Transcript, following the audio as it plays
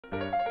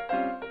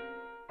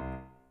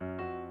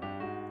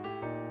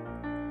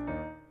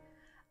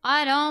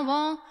I don't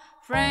want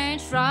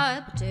French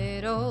fried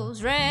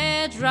potatoes,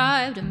 red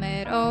dried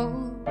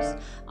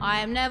tomatoes. I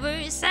am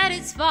never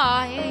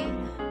satisfied.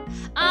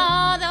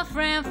 Oh, the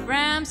Frim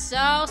Fram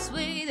so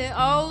sweet, the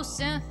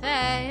ocean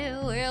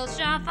fail will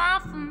shine far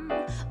from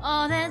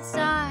all that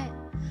side.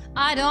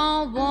 I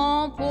don't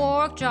want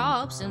pork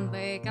chops and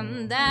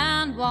bacon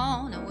that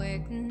won't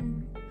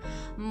awaken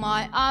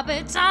my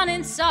appetite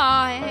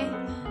inside.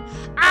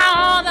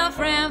 Oh, the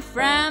Frim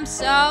Fram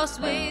so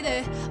sweet,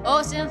 the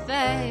ocean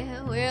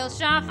fail will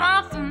shine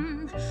far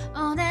from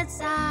on that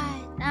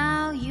side.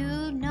 Now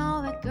you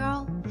know it,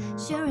 girl,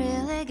 she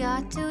really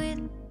got to it,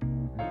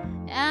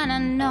 and I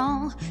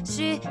know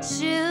she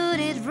shoot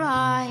it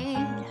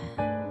right.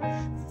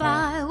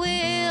 5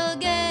 will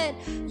get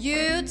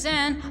you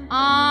 10.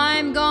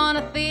 I'm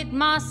gonna feed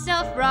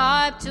myself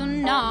right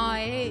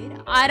tonight.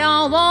 I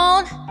don't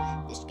want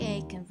fish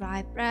cake and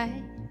rye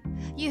bread.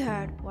 You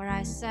heard what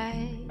I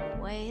say,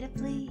 wait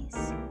please.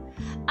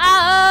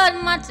 I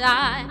heard my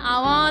time. I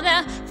want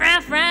the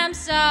Frim Fram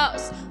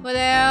sauce with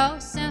the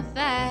ocean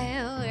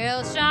fail.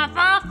 It'll shine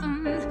far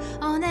from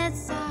on that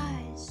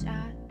side.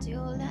 Shot do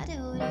la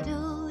do da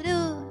do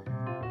do.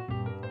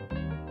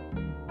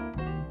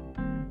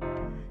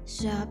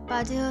 Shot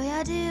ba do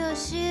ya do,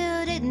 she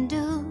didn't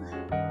do.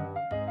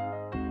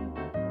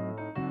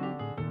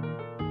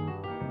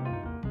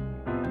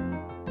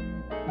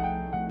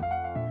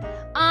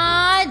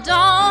 I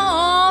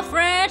don't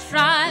French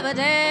fried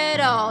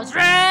potatoes,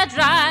 red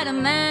dried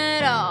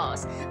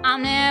tomatoes.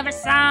 I'm never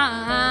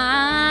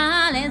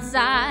silent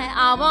inside.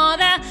 I want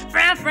that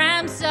Frim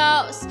Fram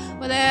sauce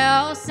with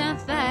the ocean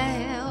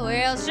fail.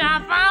 We'll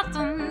shine far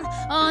from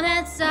on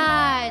that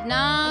side.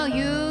 Now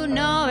you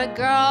know it,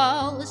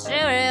 girl, she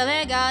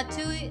really got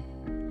to it,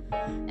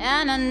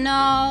 and I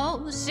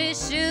know she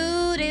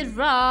shoot it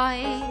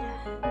right.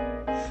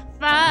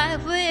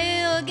 5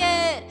 will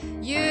get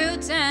you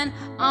 10.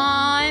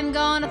 I'm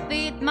gonna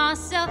feed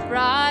myself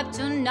right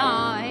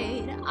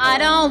tonight. I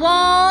don't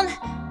want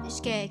fish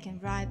cake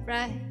and rye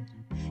bread.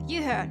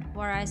 You heard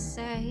what I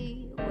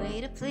say,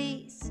 wait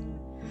please.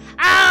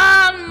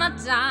 On my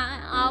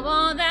time, I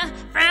want that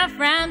Frim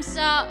Fram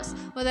sauce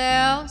with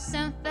the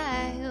ocean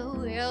fail.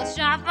 We'll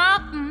shine far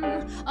from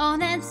on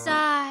that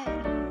side.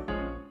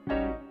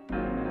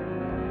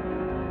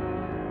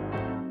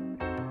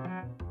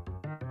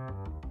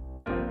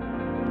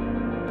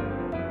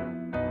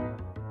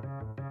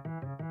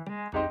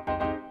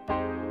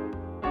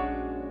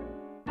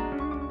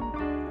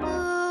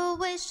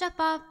 Wish up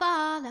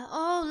all the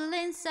all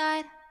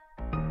inside.